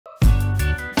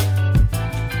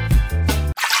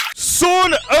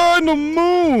Sun and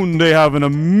Moon. They have an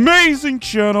amazing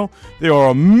channel. They are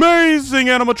amazing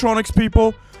animatronics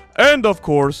people. And of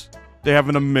course, they have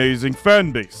an amazing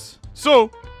fan base.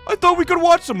 So, I thought we could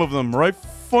watch some of them, right,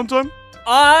 Funtime?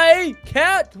 I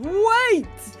can't wait!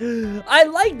 I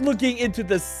like looking into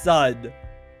the sun.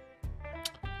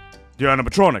 The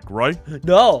animatronic, right?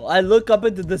 No, I look up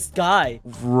into the sky.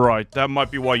 Right, that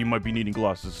might be why you might be needing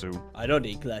glasses soon. I don't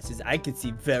need glasses. I can see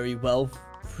very well,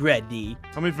 Freddy.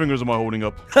 How many fingers am I holding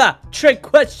up? Ha! Trick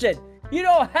question! You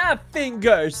don't have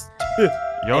fingers!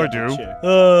 Yeah, I do.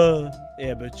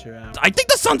 Amateur. I think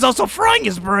the sun's also frying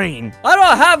his brain. I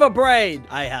don't have a brain!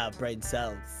 I have brain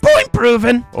cells. Point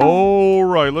proven.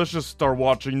 Alright, let's just start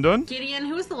watching then. Gideon,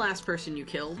 who was the last person you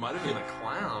killed? Might have been a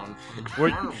clown.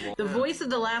 Wait. The voice of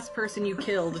the last person you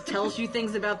killed tells you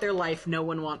things about their life no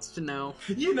one wants to know.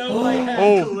 You know, I had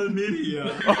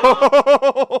chlamydia.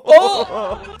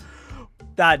 Oh!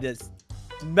 That is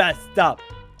messed up.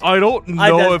 I don't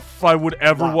know if I would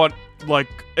ever want, like,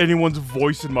 anyone's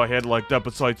voice in my head like that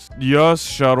besides, yes,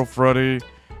 Shadow Freddy,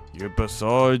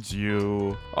 besides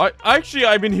you.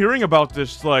 I've been hearing about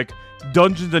this, like,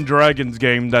 Dungeons and Dragons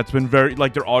game that's been very,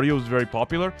 like, their audio is very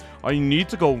popular. I need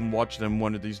to go and watch them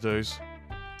one of these days.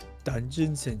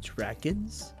 Dungeons and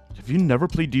Dragons? Have you never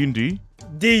played D&D?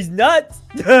 These nuts!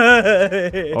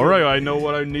 Alright, I know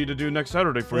what I need to do next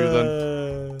Saturday for you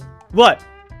then. What?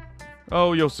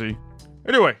 Oh, you'll see.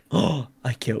 Anyway. Oh,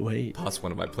 I can't wait. Pass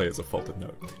one of my players a folded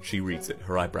note. She reads it,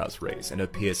 her eyebrows raise, and her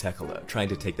peers heckle her, trying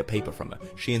to take the paper from her.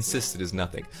 She insists it is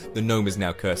nothing. The gnome is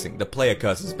now cursing. The player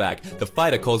curses back. The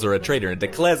fighter calls her a traitor and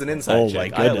declares an inside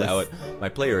check. I allow it. My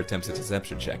player attempts a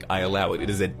deception check. I allow it. It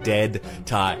is a dead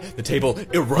tie. The table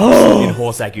erupts in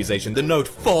hoarse accusation. The note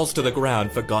falls to the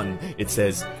ground, forgotten. It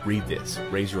says, read this.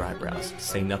 Raise your eyebrows.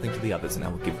 Say nothing to the others, and I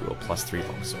will give you a +3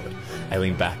 longsword. I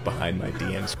lean back behind my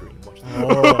DM screen. Watch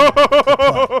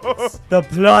The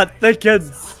plot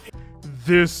thickens.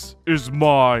 This is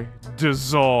my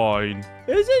design.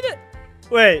 Isn't it?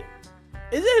 Wait.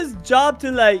 Is it his job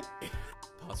to, like,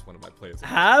 Pass one of my players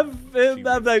have him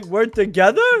have, like, work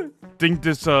together? I think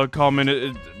this comment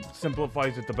it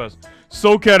simplifies it the best.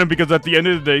 So canon because at the end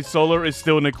of the day, Solar is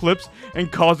still an eclipse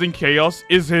and causing chaos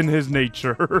is in his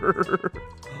nature.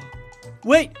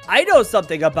 Wait, I know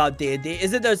something about D&D.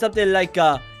 Isn't there something like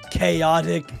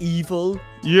chaotic evil?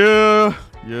 Yeah.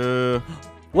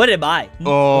 What am I?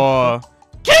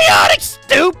 Chaotic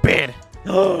stupid.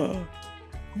 Whoa,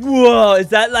 is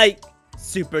that like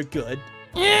super good?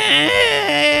 Yeah,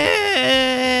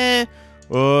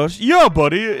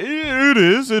 buddy. It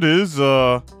is.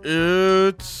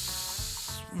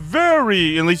 It's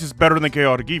very, at least it's better than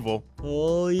chaotic evil.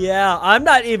 Oh yeah, I'm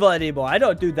not evil anymore. I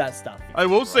don't do that stuff. I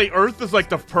will say Earth is like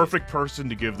the perfect person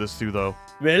to give this to, though.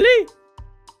 Really?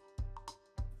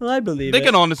 Well, I believe They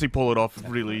can honestly pull it off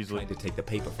really easily. Trying to take the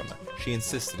paper from her. She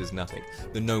insists it is nothing.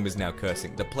 The gnome is now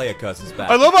cursing. The player curses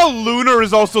back. I love how Lunar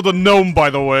is also the gnome,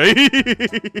 by the way.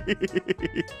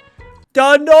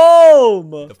 The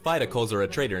gnome! The fighter calls her a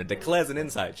traitor and declares an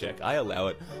inside check. I allow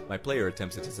it. My player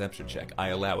attempts a deception check.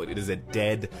 I allow it. It is a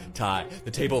dead tie.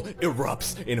 The table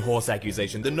erupts in hoarse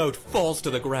accusation. The note falls to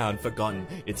the ground, forgotten.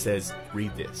 It says,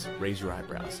 read this. Raise your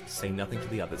eyebrows. Say nothing to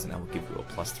the others, and I will give you a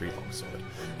 +3 longsword.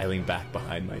 I lean back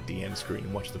behind my DM screen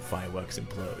and watch the fireworks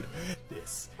implode.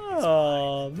 This is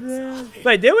man.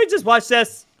 Wait, didn't we just watch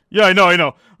this? Yeah, I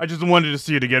know. I just wanted to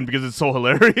see it again because it's so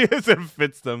hilarious. It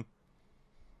fits them.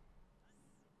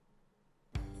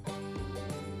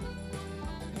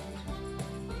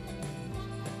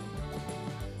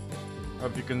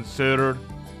 Have you considered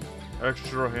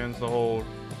extra hands to hold?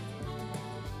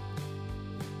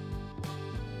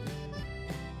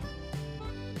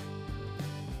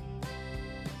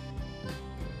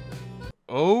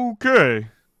 Okay.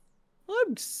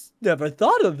 I've never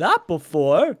thought of that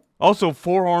before. Also,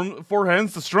 four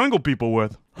hands to strangle people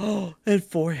with. And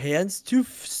 4 hands to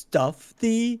stuff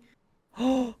the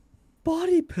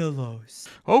body pillows.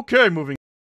 Okay, moving.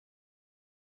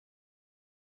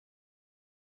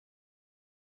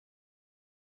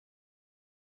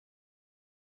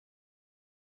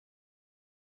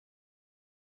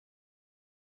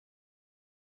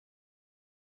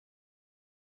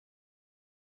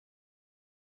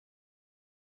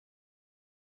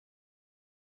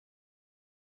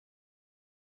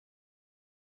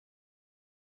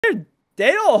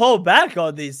 They don't hold back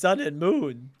on the sun and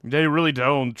moon. They really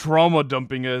don't. Trauma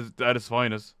dumping is at its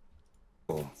finest.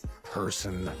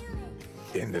 Person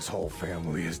in this whole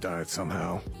family has died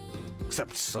somehow.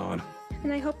 Except son.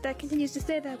 And I hope that continues to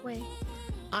stay that way.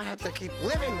 I have to keep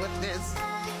living with this.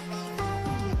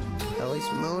 At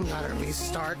least Moon got her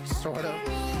restart, sort of.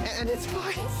 And it's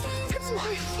my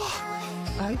fault.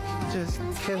 I just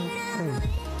killed him.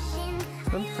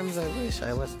 Sometimes I wish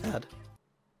I was dead.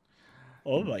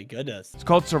 Oh my goodness. It's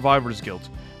called Survivor's Guilt.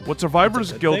 What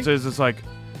Survivor's Guilt thing? is like,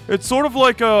 it's sort of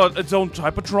like its own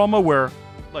type of trauma where,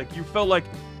 like, you felt like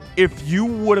if you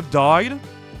would have died,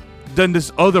 then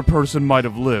this other person might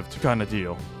have lived, kind of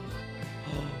deal.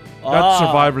 That's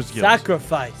Survivor's Guilt.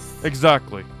 Sacrifice.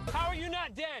 Exactly. How are you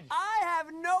not dead? I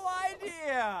have no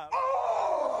idea.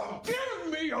 Oh,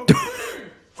 give me a big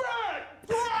fat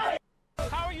break!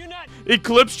 How are you not?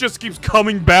 Eclipse just keeps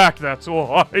coming back, that's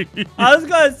why. I was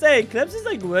gonna say, Eclipse is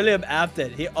like William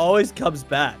Afton. He always comes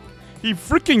back. He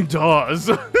freaking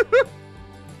does.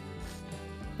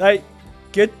 Like,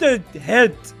 get the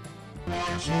hint.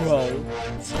 Bro.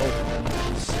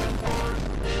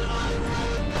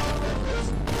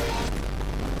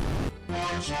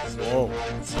 Whoa.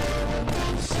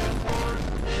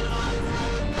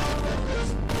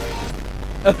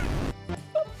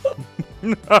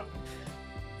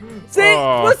 See,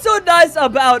 what's so nice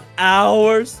about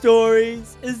our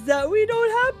stories is that we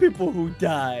don't have people who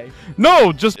die.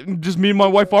 No, just me and my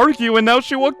wife argue, and now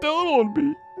she walked out on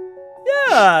me.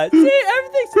 Yeah, see,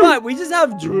 everything's fine. We just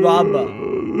have drama.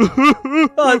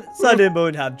 Sun and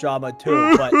Moon have drama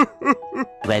too, but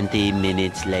 20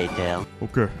 minutes later.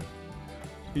 Okay.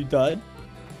 you done?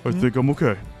 I think I'm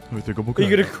okay. I think I'm Are okay.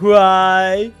 you gonna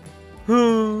cry?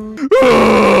 1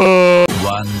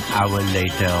 hour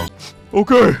later.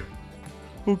 Okay.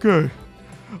 Okay.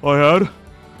 I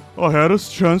had a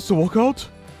chance to walk out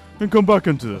and come back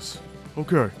into this.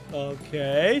 Okay.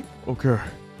 Okay. Okay.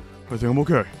 I think I'm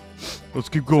okay. Let's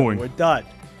keep going. We're done.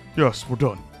 Yes, we're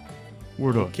done.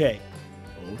 We're done. Okay.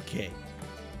 Okay.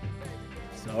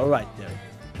 It's alright then.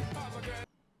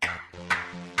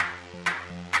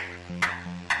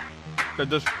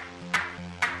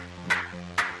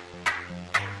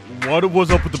 What was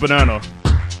up with the banana?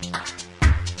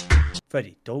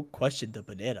 Freddy, don't question the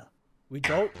banana. We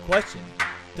don't question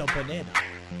the banana.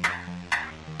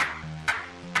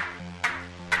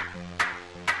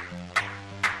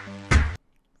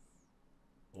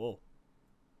 Oh.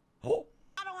 Oh.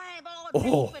 I don't have all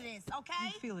Oh. day for this, okay?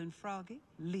 You feeling froggy?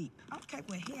 Leap. Okay,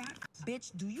 well here I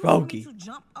bitch, do you Froggy. want me to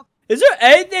jump up? Is there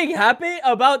anything happy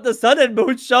about the Sun and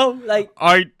Moon show? Like,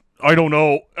 I don't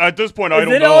know. At this point, I don't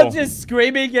is it know. all just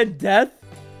screaming and death?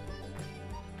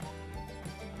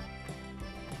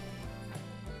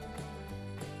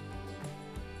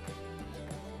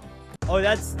 Oh,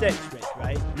 that's Stitch,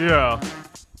 right? Yeah.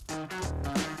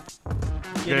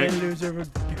 Get Okay. in, loser. We're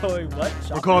going what? We're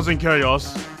Shopping? causing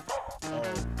chaos. Oh.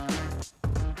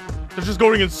 They're just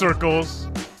going in circles.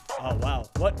 Oh, wow.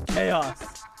 What chaos.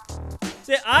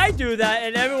 See, I do that,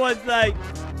 and everyone's like,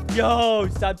 yo,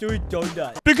 stop doing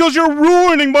donuts. Because you're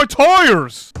ruining my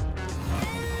tires!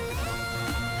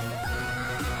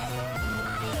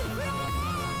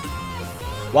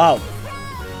 Wow.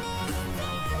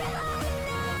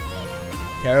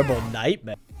 Terrible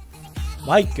nightmare.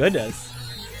 My goodness.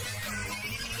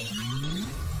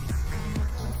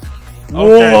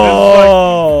 Okay,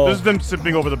 Whoa. this is them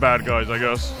sipping over the bad guys, I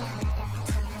guess.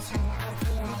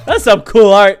 That's some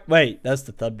cool art. Wait, that's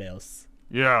the thumbnails.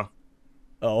 Yeah.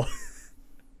 Oh.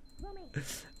 Come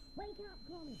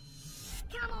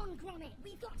on, Gromit.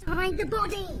 We've got to hide the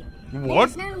body.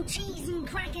 What? There's no cheese and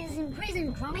crackers in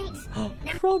prison, Gromit. Now,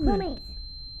 Gromit.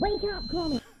 Wake up,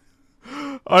 Gromit.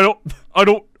 I don't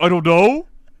know.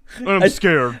 And I'm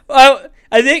scared. I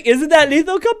think, isn't that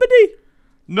Lethal Company?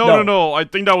 No. I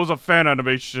think that was a fan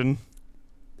animation.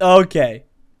 Okay.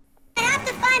 I have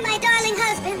to find my darling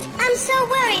husband. I'm so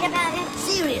worried about him.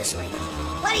 Seriously,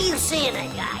 what are you seeing,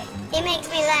 that guy? He makes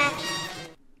me laugh.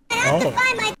 I have to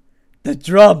find my... The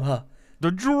drama.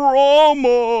 The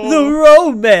drama. The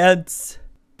romance.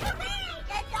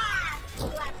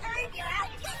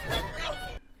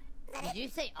 Did you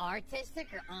say artistic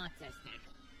or autistic?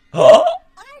 Huh?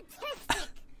 Artistic.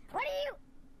 What are you?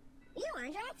 You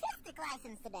earned your artistic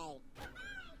license today.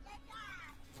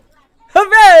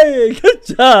 Hooray! Good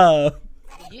job.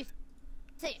 Did you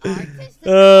say artistic?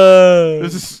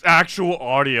 This is actual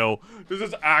audio. This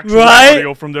is actual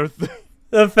audio from their thing.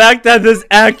 The fact that this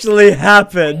actually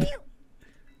happened.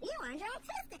 You earned your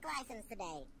artistic license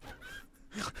today.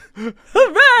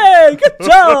 Hooray! Good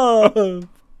job.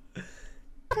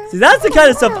 See, that's the kind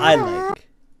of stuff I like.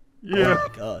 Yeah. Oh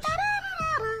my gosh.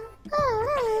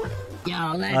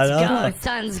 Yo, let's I know. go.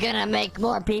 Sun's gonna make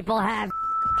more people have.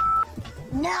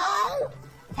 No.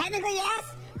 Technically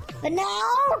yes, but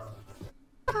no.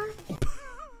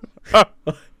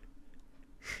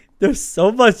 There's so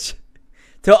much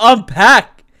to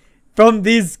unpack from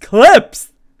these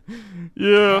clips.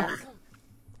 Yeah.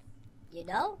 You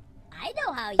know, I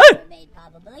know how you were made,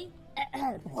 probably.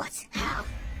 What? How?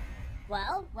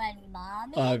 Well, when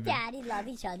mommy and daddy love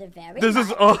each other very much. This is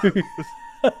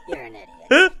You're an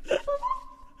idiot.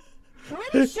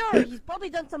 Pretty sure he's probably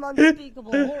done some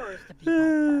unspeakable horrors to people.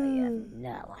 I have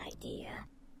no idea.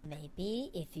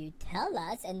 Maybe if you tell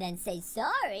us and then say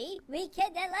sorry, we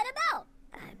can then let him out.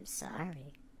 I'm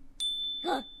sorry.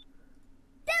 There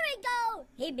we go!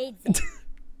 He means it.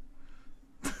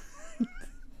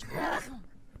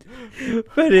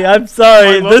 Freddy, I'm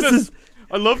sorry.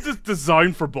 I love this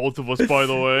design for both of us, by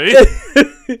the way.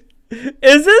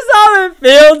 Is this how it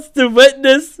feels to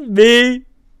witness me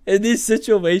in these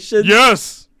situations?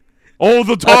 Yes! All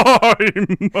the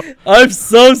time! I'm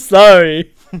so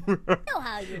sorry.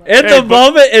 In the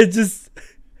moment, it just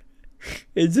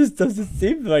doesn't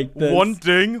seem like this. One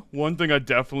thing I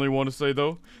definitely want to say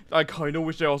though, I kind of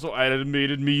wish I also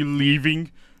animated me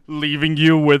leaving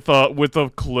you with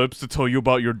clips to tell you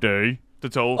about your day.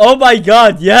 Oh my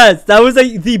god, yes, that was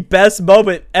like the best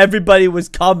moment. Everybody was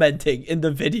commenting in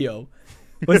the video.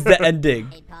 Was the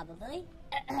ending? Probably.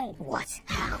 What?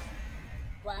 How?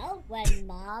 Well, when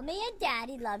mommy and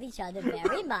daddy love each other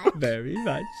very much. Very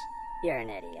much. You're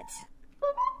an idiot.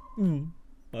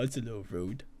 That's a little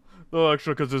rude. Oh,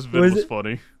 extra because this video was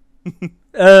funny.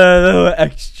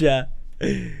 Extra.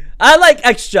 I like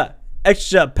extra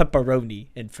pepperoni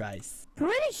and fries.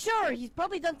 Pretty sure he's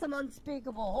probably done some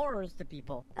unspeakable horrors to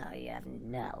people. Oh, you have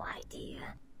no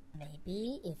idea.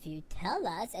 Maybe if you tell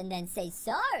us and then say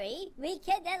sorry, we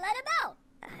can then let him out.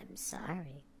 I'm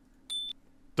sorry.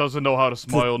 Doesn't know how to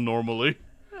smile normally.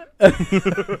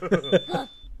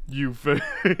 You fake.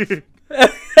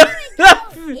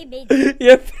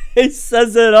 Your face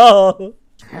says it all.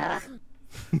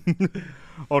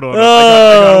 Hold on.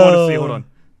 I want to see. Hold on.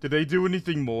 Did they do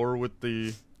anything more with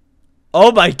the...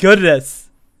 Oh my goodness.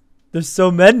 There's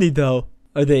so many though.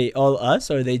 Are they all us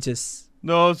or are they just...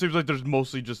 No, it seems like there's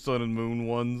mostly just sun and moon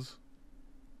ones.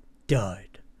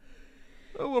 Died.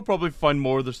 We'll probably find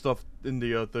more of the stuff in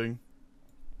the thing.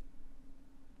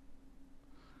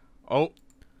 Oh.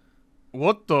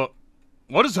 What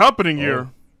is happening here?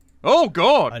 Oh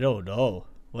god. I don't know.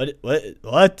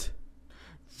 What?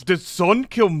 Did sun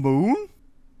kill moon?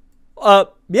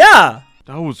 Yeah.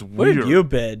 That was weird. Where have you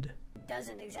been?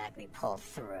 Doesn't exactly pull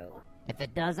through. If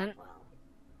it doesn't, well,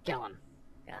 kill him.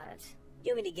 Got it.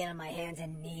 You want me to get on my hands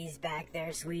and knees back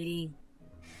there, sweetie?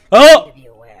 Oh! To be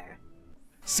aware.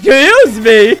 Excuse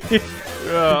me!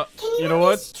 Yeah, you know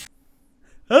what?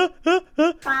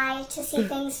 Try to see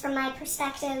things from my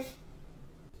perspective.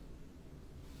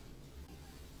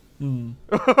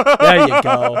 There you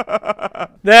go.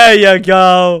 There you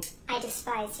go. I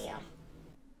despise you.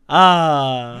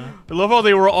 Ah. I love how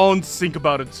they were all in sync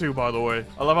about it too, by the way.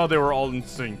 I love how they were all in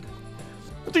sync.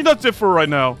 I think that's it for right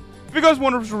now. If you guys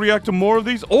want us to react to more of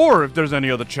these, or if there's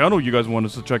any other channel you guys want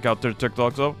us to check out their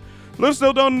TikToks of, let us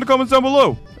know down in the comments down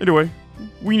below. Anyway,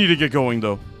 we need to get going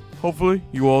though. Hopefully,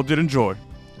 you all did enjoy.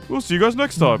 We'll see you guys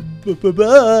next time.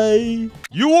 Bye-bye.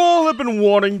 You all have been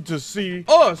wanting to see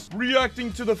us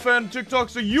reacting to the fan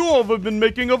TikToks that you all have been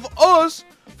making of us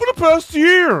for the past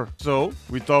year. So,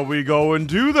 we thought we'd go and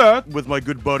do that with my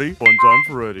good buddy, Funtime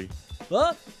Freddy.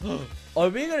 What? Are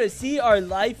we gonna see our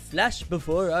life flash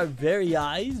before our very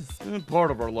eyes?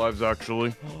 Part of our lives,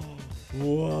 actually.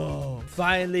 Whoa.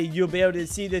 Finally, you'll be able to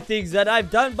see the things that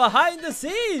I've done behind the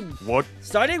scenes. What?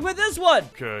 Starting with this one.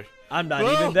 Okay. I'm not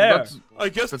even there. I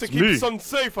guess to keep Sun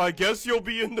safe, I guess you'll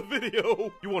be in the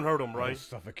video. You won't hurt him, right? I'll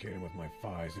suffocate him with my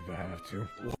thighs if I have to.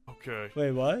 Okay.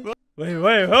 Wait, what?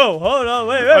 Wait, hold on,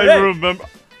 wait. I remember.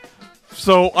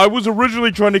 So, I was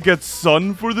originally trying to get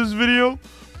Sun for this video,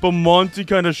 but Monty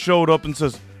kind of showed up and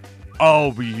says,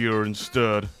 I'll be here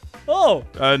instead. Oh.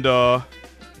 And, Oh.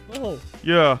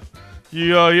 yeah. He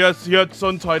had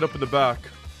Sun tied up in the back.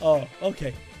 Oh,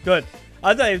 okay. Good.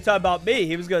 I thought he was talking about me.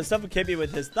 He was going to suffocate me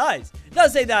with his thighs.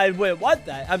 Not saying that I wouldn't want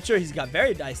that. I'm sure he's got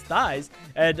very nice thighs.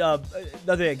 And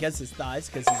nothing against his thighs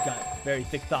because he's got very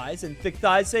thick thighs. And thick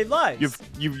thighs save lives.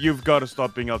 You've got to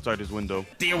stop being outside his window.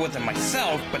 Deal with it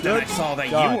myself, but then I saw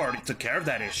that you already took care of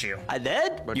that issue. I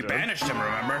did? You banished him,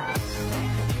 remember?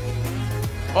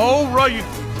 Oh, right.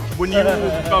 When you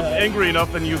got angry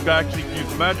enough and you actually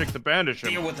used magic to banish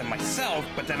him. Deal with it myself,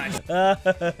 but then I...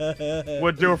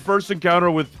 With your first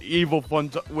encounter with evil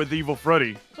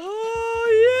Freddy.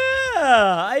 Oh,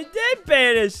 yeah. I did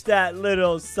banish that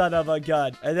little son of a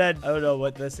gun. And then, I don't know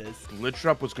what this is. Glitch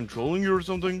Trap was controlling you or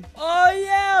something? Oh,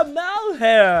 yeah.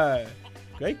 Malhair.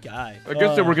 Great guy. I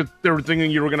guess they were thinking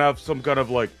you were going to have some kind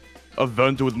of, like,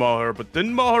 event with Malhair. But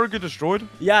didn't Malhair get destroyed?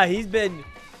 Yeah, he's been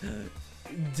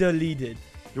Deleted.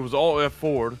 It was all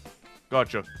F4'd.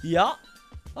 Gotcha. Yeah.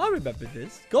 I remember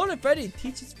this. Golden Freddy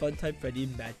teaches Funtime Freddy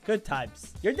math. Good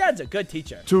times. Your dad's a good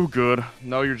teacher. Too good.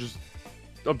 Now you're just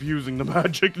abusing the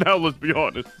magic. Now let's be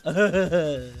honest.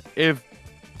 If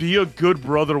be a good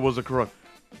brother was a correct,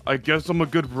 I guess I'm a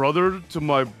good brother to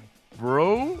my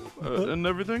bro and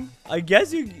everything. I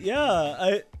guess you.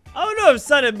 Yeah. I don't know if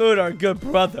Sun and Moon are good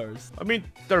brothers. I mean,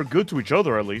 they're good to each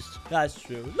other at least. That's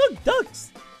true. Look,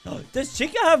 ducks. Does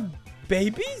Chica have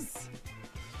babies?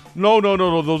 No.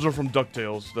 Those are from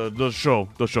DuckTales. The show.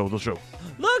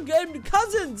 Look, and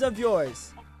cousins of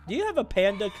yours. Do you have a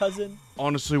panda cousin?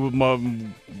 Honestly, with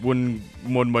when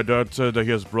my dad said that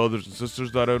he has brothers and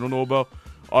sisters that I don't know about,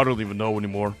 I don't even know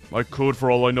anymore. I could, for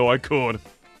all I know, I could.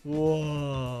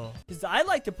 Whoa. Because I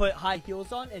like to put high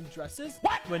heels on and dresses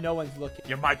when no one's looking.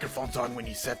 Your microphone's on when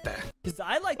you said that. Because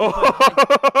I like to put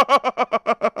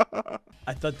high...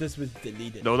 I thought this was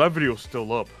deleted. No, that video's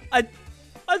still up. I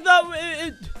thought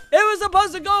it was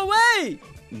supposed to go away.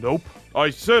 Nope.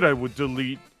 I said I would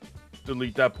delete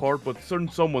that part, but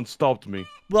someone stopped me.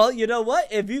 Well, you know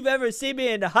what? If you've ever seen me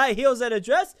in high heels and a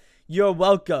dress, you're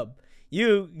welcome.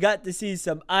 You got to see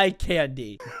some eye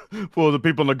candy. Well, the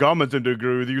people in the comments didn't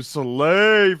agree with you.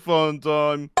 Slay,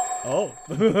 Funtime. Oh,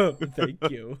 thank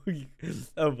you.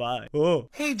 Oh, my. Oh.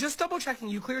 Hey, just double checking.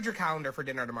 You cleared your calendar for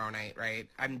dinner tomorrow night, right?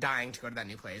 I'm dying to go to that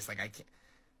new place. Like, I can't.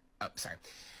 Oh, sorry.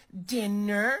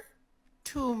 Dinner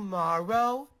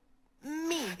tomorrow?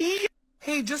 Me.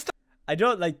 Hey, just. I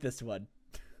don't like this one.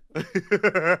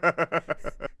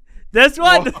 This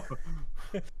one?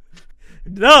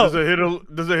 No.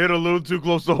 Does it hit a little too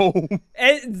close to home?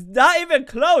 It's not even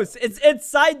close. It's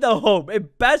inside the home.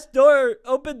 It best door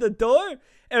opened the door.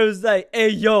 It was like, hey,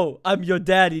 yo, I'm your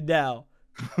daddy now.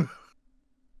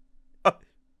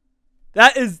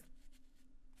 That is...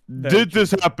 Did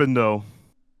this happen, though?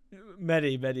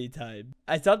 Many, many times.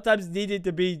 I sometimes needed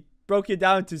to be broken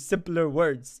down to simpler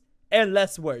words. And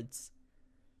less words.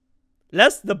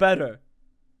 Less the better.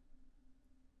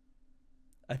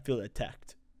 I feel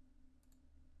attacked.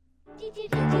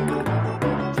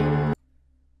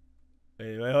 Wait,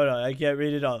 hold on. I can't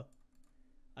read it all.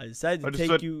 I decided to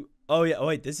take you... Oh, yeah. Oh,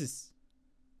 wait. This is...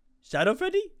 Shadow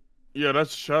Freddy? Yeah,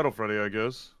 that's Shadow Freddy, I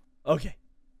guess. Okay.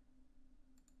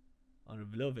 On a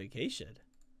little vacation.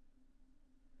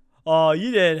 Oh,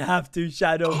 you didn't have to,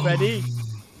 Shadow Freddy.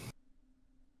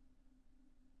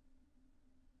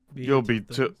 You'll be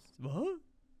too... What?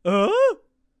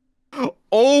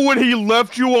 Oh, when he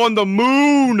left you on the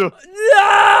moon! No!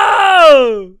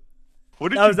 What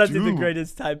did that was you actually do? the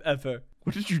greatest time ever.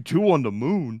 What did you do on the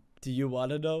moon? Do you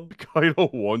want to know? I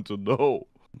don't want to know.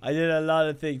 I did a lot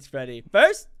of things, Freddy.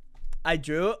 First, I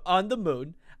drew on the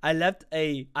moon. I left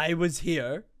a "I was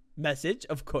here" message,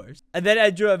 of course. And then I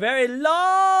drew a very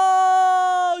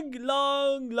long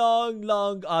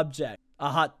object. A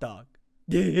hot dog.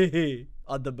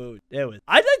 On the moon. There was.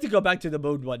 I'd like to go back to the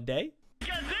moon one day.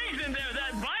 Got things in there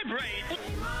that vibrate.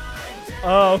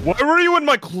 Oh. Why were you in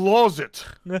my closet?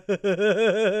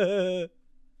 That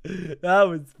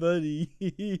was funny.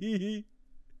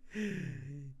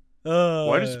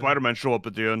 Why did Spider-Man show up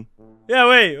at the end? Yeah,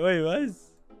 wait, what is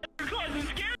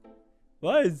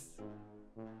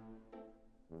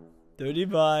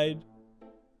 39?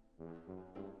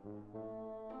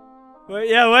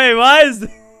 Wait, why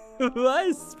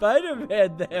is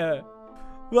Spider-Man there?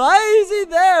 Why is he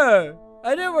there?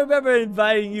 I don't remember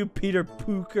inviting you, Peter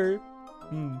Pooker.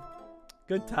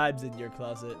 Good times in your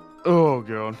closet. Oh,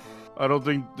 God. I don't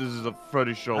think this is a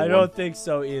Freddy show. I don't think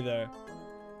so either.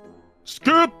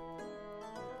 Skip!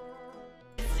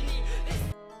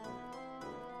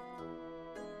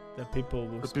 The people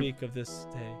will speak of this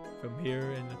day from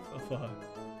here and afar.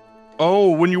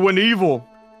 Oh, when you went evil.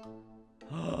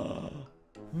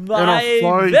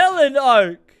 My villain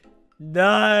arc.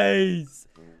 Nice.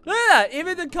 Look at that.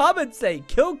 Even the comments say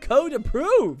kill code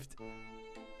approved. Look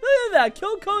at that.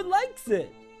 Kill code likes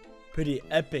it. Pretty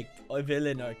epic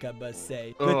villain arc, I must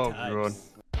say. Good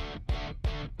times.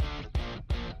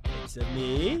 Is it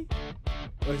me?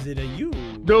 Or is it a you?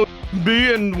 No,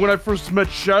 me and when I first met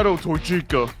Shadow Toy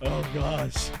Chica. Oh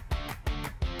gosh.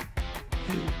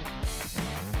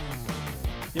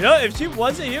 You know, if she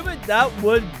was a human, that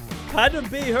would kind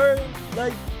of be her,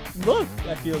 like, look,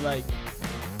 I feel like.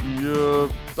 Yeah,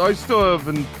 I still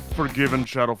haven't forgiven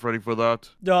Shadow Freddy for that.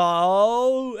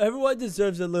 No, everyone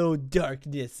deserves a little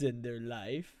darkness in their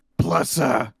life. Plus,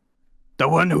 the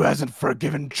one who hasn't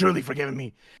truly forgiven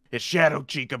me is Shadow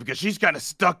Chica, because she's kind of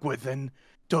stuck within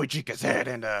Toy Chica's head,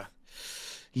 and,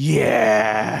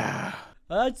 yeah.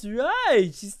 That's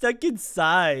right, she's stuck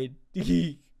inside.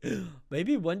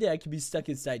 Maybe one day I can be stuck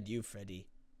inside you, Freddy.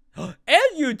 And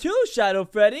you too, Shadow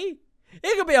Freddy.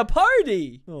 It could be a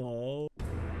party. Oh.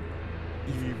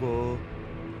 Evil.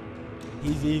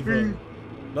 He's evil.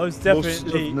 Most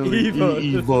definitely evil.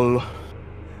 Evil.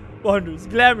 Wonders,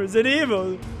 glamours, and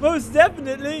evil. Most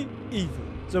definitely evil.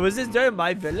 So was this during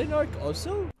my villain arc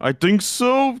also? I think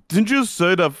so. Didn't you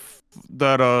say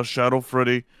that Shadow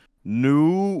Freddy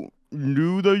knew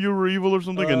that you were evil or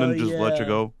something, and then just let you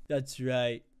go? That's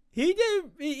right. He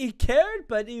did. He cared,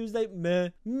 but he was like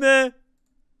meh.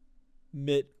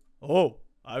 Oh,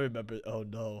 I remember. Oh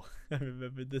no, I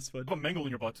remember this one. You have a mangle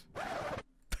in your butt.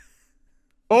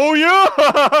 Oh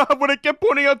yeah, when it kept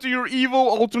pointing out to your evil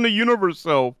alternate universe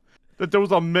self that there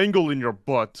was a mangle in your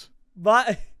butt.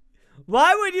 Why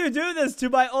would you do this to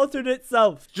my alternate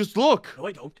self? Just look. No,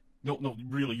 I don't. No,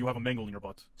 really, you have a mangle in your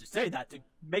butt. Just say that to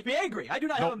make me angry. I do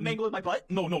not have a mangle in my butt.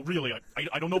 No, really.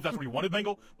 I don't know if that's where you wanted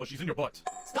mangle, but she's in your butt.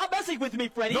 Stop messing with me,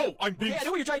 Freddy. No, I'm being... Okay, I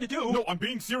know what you're trying to do. No, I'm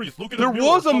being serious. Look at there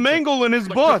was a mangle in his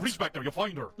butt. Reach back there, you'll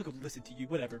find her. Look, I'll listen to you,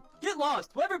 whatever. Get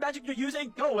lost. Whatever magic you're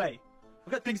using, go away.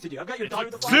 I've got things to do. I've got your daughter.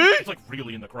 See? It's like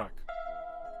really in the crack.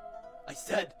 I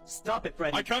said, stop it,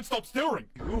 Freddy. I can't stop staring.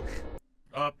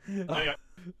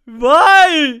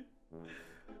 Why?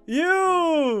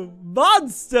 You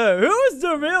monster! Who's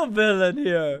the real villain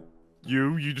here?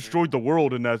 You destroyed the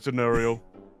world in that scenario.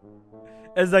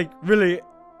 It's like really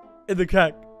in the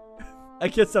crack. I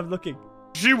can't stop looking.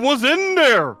 She was in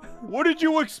there! What did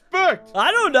you expect?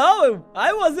 I don't know.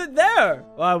 I wasn't there.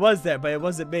 Well, I was there, but it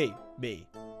wasn't me. It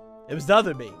was the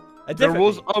other me. There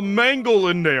was a mangle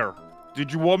in there.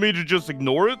 Did you want me to just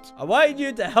ignore it? I wanted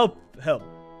you to help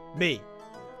me.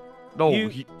 No,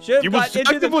 he was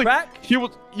actively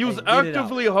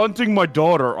actively hunting my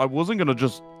daughter. I wasn't gonna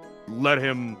just let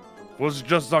him. Was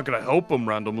just not gonna help him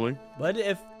randomly. What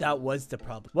if that was the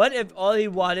problem? What if all he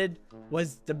wanted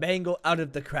was the mangle out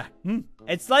of the crack?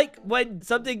 It's like when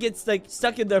something gets like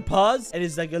stuck in their paws and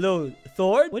it's like a little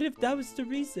thorn. What if that was the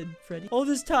reason, Freddy? All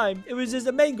this time, it was just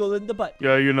a mangle in the butt.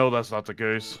 Yeah, you know that's not the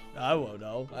case. I won't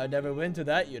know. I never went to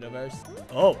that universe.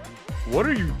 Oh. What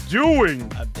are you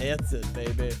doing? I'm dancing,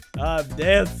 baby. I'm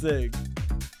dancing.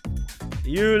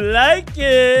 You like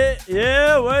it?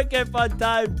 Yeah, work it,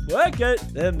 Funtime. Work it.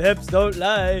 Them hips don't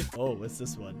lie. Oh, what's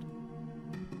this one?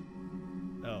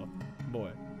 Oh,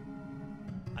 more.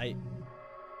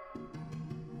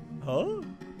 Huh?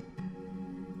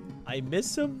 I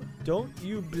miss him. Don't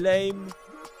you blame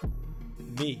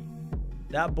me.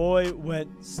 That boy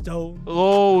went stone.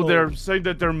 Oh, cold. they're saying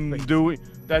that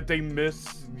they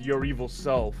miss your evil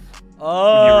self.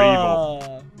 Oh. You're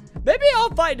evil. Maybe I'll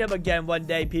find him again one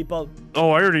day, people. Oh,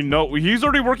 I already know. He's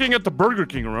already working at the Burger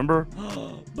King, remember?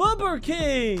 Burger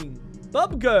King!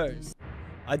 Bubgers!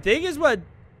 I think is what...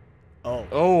 Oh.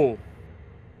 Oh.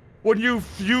 When you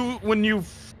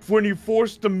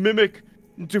force the mimic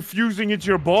into fusing into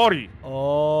your body.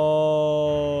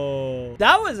 Oh.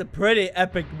 That was a pretty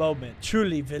epic moment.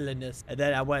 Truly villainous. And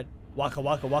then I went waka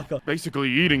waka waka. Basically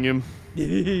eating him.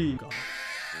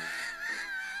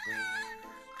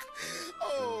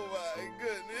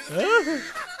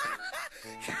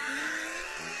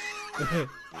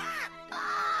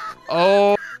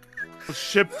 Oh,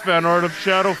 ship fan art of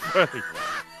Shadow Freddy.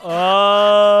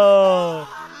 Oh.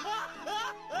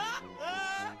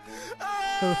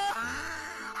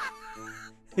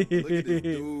 Look at this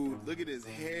dude. Look at his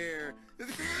hair.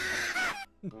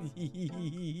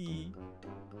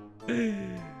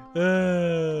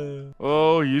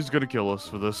 Oh, he's gonna kill us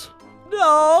for this.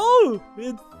 No!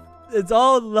 It's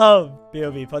all love.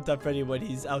 POV, Funtime Freddy when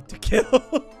he's out to kill.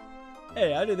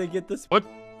 Hey, how did they get this? What?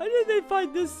 How did they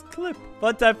find this clip?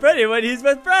 Funtime Freddy when he's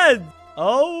with friends.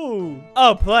 Oh.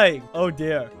 Oh, playing. Oh,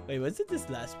 dear. Wait, wasn't this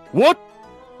last one? What?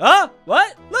 Huh?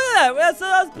 What? Look at that. That's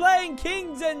us playing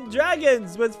Kings and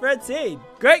Dragons with Freddy.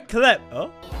 Great clip. Oh.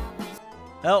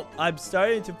 Help. I'm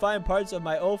starting to find parts of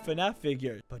my old FNAF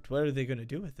figure. But what are they going to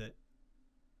do with it?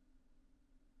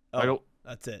 Oh, I don't...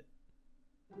 That's it.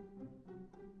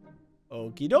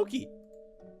 Okie dokie.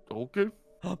 Okay.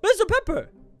 Mr. Pepper.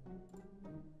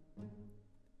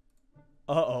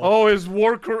 Uh-oh. Oh, his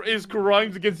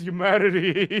crimes against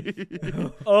humanity.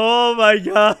 Oh my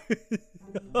god.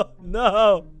 Oh,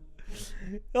 no.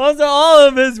 Those are all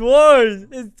of his wars.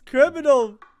 It's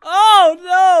criminal.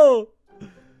 Oh no.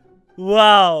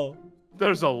 Wow.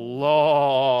 There's a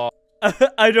law.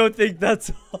 I don't think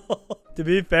that's all. To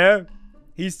be fair,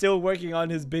 he's still working on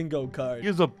his bingo card. He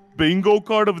has a bingo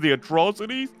card of the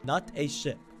atrocities? Not a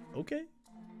ship. Okay.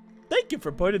 Thank you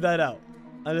for pointing that out.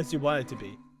 Unless you want it to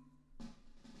be.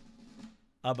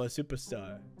 I'm a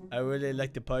superstar. I really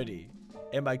like to party.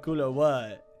 Am I cool or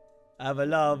what? I have a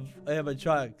love. I have a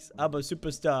trunks. I'm a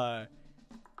superstar.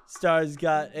 Star's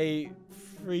got a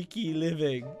freaky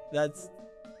living. That's.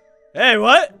 Hey,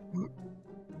 what?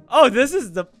 Oh, this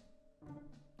is the.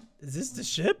 Is this the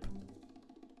ship?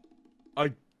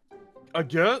 I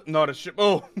guess not a ship.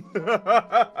 Oh.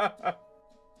 But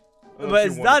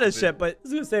it's not a ship. But I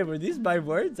was gonna say, were these my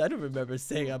words? I don't remember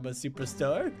saying I'm a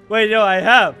superstar. Wait, no, I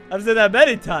have. I've said that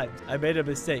many times. I made a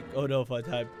mistake. Oh no,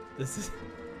 Funtime. This is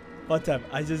Funtime.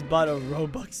 I just bought a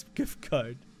Robux gift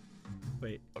card.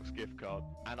 Wait. Robux gift card,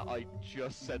 and I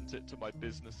just sent it to my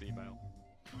business email.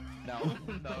 No,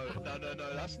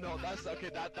 that's not. That's okay.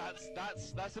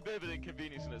 That's a bit of an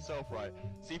inconvenience in itself, right?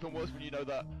 It's even worse when you know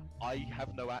that I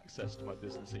have no access to my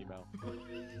business email.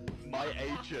 My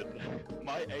agent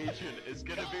is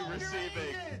gonna be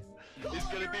receiving. Is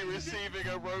gonna be receiving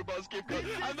a Robux gift card.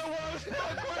 And the worst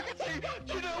part, Quackity,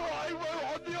 do you know what I wrote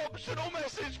on the optional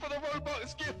message for the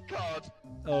Robux gift card?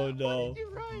 Oh no.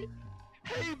 You're right.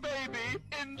 Hey baby,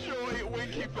 enjoy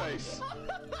winky face.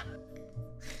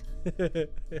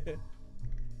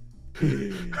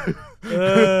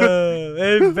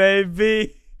 Hey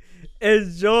baby,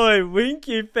 enjoy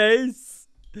winky face.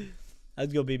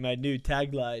 That's gonna be my new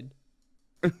tagline.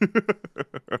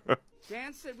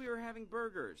 Dan said we were having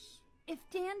burgers. If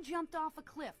Dan jumped off a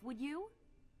cliff, would you?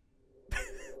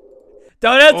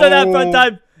 Don't answer that,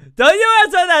 Funtime. Don't you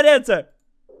answer that answer.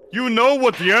 You know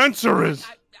what the answer is.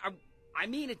 I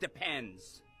mean, it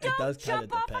depends. It does kind of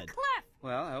Jump off depend. a cliff.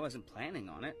 Well, I wasn't planning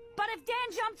on it. But if Dan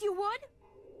jumped, you would?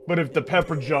 But if the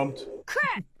pepper jumped.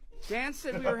 Correct. Dan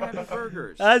said we were having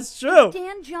burgers. That's true. If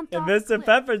Dan jumped If off a Mr. cliff.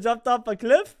 Pepper jumped off a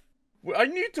cliff? I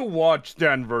need to watch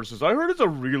Dan Versus. I heard it's a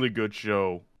really good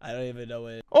show. I don't even know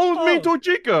it. Oh, it's me,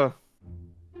 Tochika.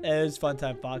 There's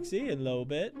Funtime Foxy in a little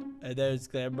bit. And there's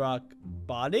Glamrock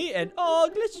Bonnie and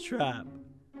Glitch Trap.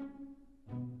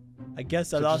 I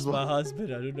guess I lost my husband.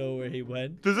 I don't know where he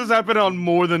went. This has happened on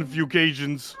more than a few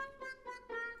occasions.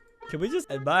 Can we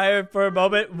just admire for a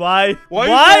moment? Why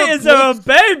is there a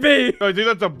baby? I think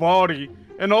that's a body.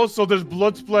 And also there's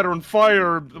blood splatter and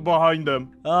fire behind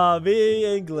them.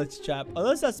 Me and Glitch Trap.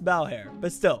 Unless that's Malhair.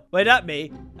 But still. Wait, not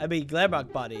me. I mean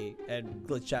Glamrock Bonnie and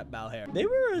Glitch Trap Malhair. They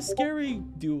were a scary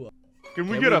duo. Can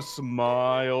we get a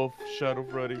smile, Shadow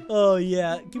Freddy? Oh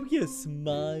yeah. Can we get a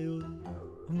smile?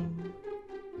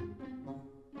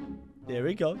 There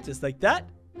we go. Just like that.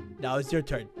 Now it's your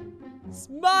turn.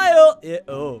 Smile!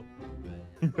 Oh.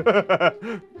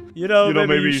 You know,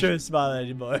 maybe you shouldn't smile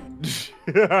anymore.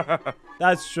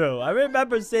 That's true. I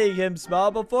remember seeing him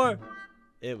smile before.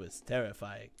 It was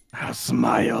terrifying. I'll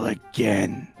smile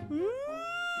again.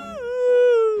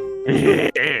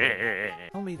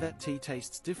 Tell me that tea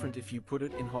tastes different if you put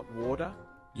it in hot water?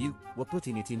 You were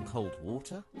putting it in cold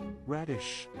water?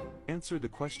 Radish. Answer the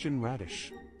question,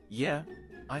 Radish. Yeah.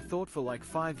 I thought for like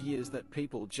 5 years that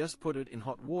people just put it in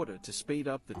hot water to speed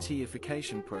up the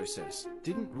teaification process.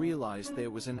 Didn't realize there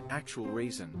was an actual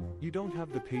reason. You don't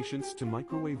have the patience to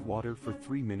microwave water for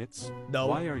 3 minutes? No.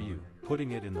 Why are you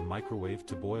putting it in the microwave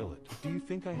to boil it? Do you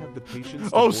think I have the patience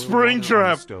to Oh, boil spring water on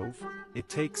trap. the stove? It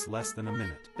takes less than a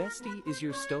minute. Bestie, is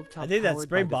your stovetop I think that's powered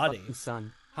Spring by the Body. fucking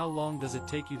sun? How long does it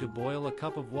take you to boil a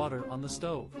cup of water on the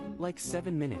stove? Like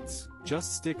 7 minutes.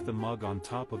 Just stick the mug on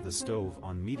top of the stove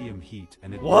on medium heat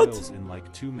and it What? boils in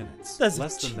like 2 minutes. That's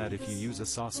less than that if you use a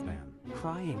saucepan.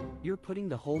 Crying. You're putting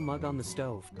the whole mug on the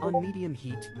stove. On medium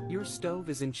heat. Your stove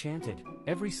is enchanted.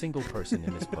 Every single person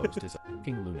in this post is a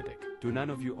fucking lunatic. Do none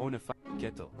of you own a fucking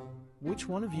kettle? Which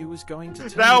one of you is going to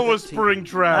tell That me was tea- Spring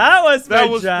Trap. That was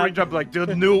Spring Trap. Spring Trap. Like,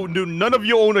 dude, none of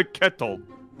you own a kettle.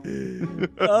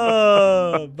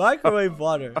 Oh, microwave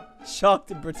water. Shocked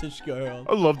the British girl.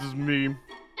 I love this meme.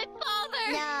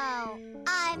 No,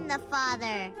 I'm the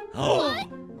father. What?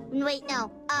 Wait,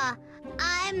 no.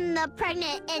 I'm the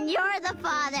pregnant and you're the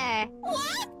father.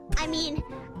 What? I mean,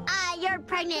 you're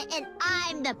pregnant and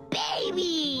I'm the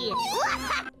baby.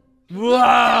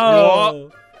 Wow!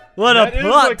 What a That is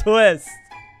plot like- twist.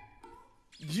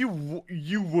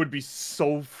 You would be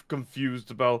so confused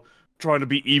about trying to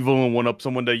be evil and one up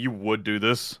someone that you would do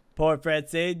this. Poor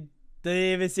Francine. Didn't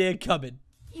even see it coming.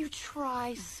 You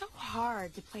try so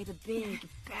hard to play the big,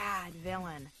 bad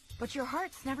villain, but your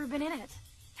heart's never been in it,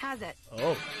 has it?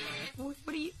 Oh. What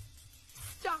do you...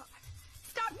 Stop.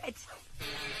 Stop it.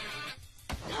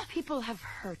 People have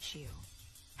hurt you,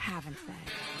 haven't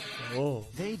they? Oh.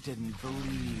 They didn't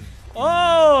believe.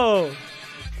 Oh!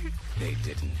 They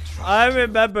didn't trust. I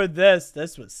remember this.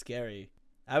 This was scary.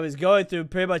 I was going through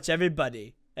pretty much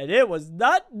everybody, and it was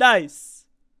not nice.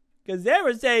 Because they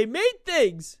were saying mean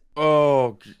things.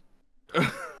 Oh.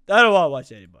 I don't want to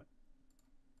watch it anymore.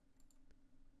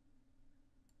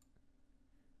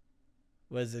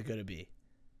 What is it gonna be?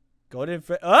 Golden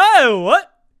Freddy. Oh, what?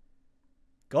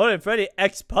 Golden Freddy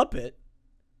X Puppet.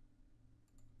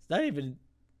 It's not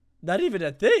even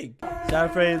a thing.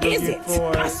 Shadow Freddy looking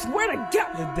for. I swear to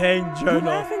God. The dang journal. You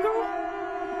laughing,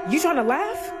 girl? You trying to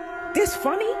laugh? This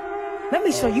funny? Let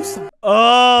me show you some.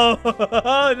 Oh,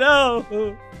 oh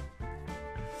no.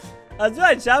 That's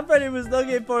right. Shadow Freddy was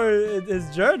looking for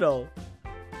his journal.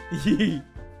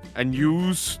 And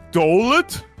you stole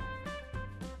it?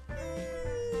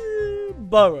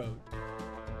 Borrowed.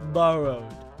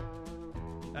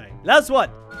 Alright, last one.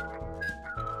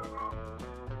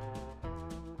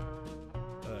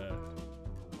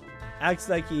 Acts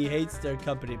like he hates their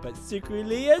company, but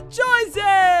secretly enjoys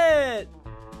it!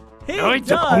 No, I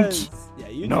don't. Yeah,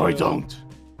 you No, do. I don't.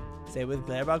 Same with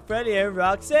Glamrock Freddy and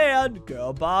Roxanne.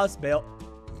 Girl boss, male.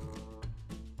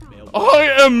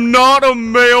 I am not a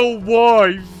male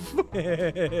wife.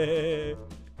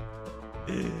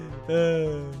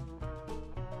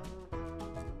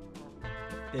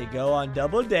 They go on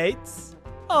double dates.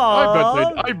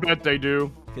 I bet they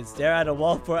do. Can stare at a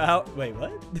wall for hours. Wait,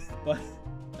 what? What?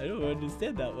 I don't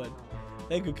understand that one.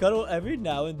 They could cuddle every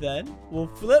now and then. We'll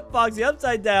flip Foxy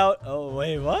upside down. Oh,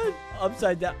 wait, what?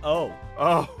 Upside down. Oh.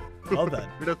 Oh. Well then.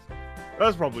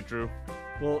 That's probably true.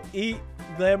 We'll eat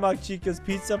Glamrock Chica's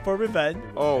pizza for revenge.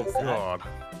 Oh, God.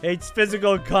 Hates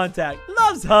physical contact.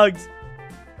 Loves hugs.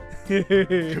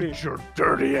 Get your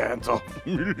dirty hands off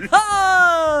me.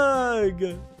 Hug!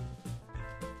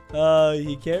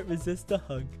 He can't resist a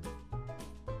hug.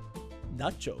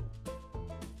 Nacho.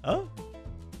 Oh?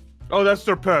 Oh, that's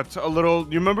their pet. A little.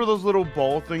 You remember those little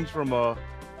ball things from the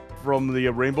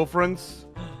Rainbow Friends?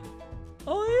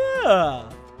 Oh yeah.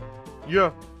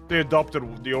 Yeah, they adopted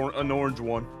an orange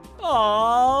one.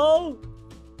 Oh,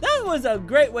 that was a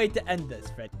great way to end this,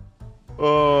 Fred.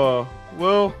 Well,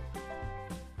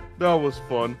 that was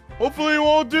fun. Hopefully you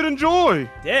all did enjoy.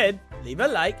 Leave a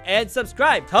like and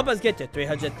subscribe. Help us get to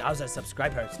 300,000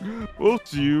 subscribers. We'll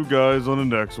see you guys on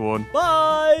the next one.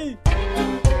 Bye.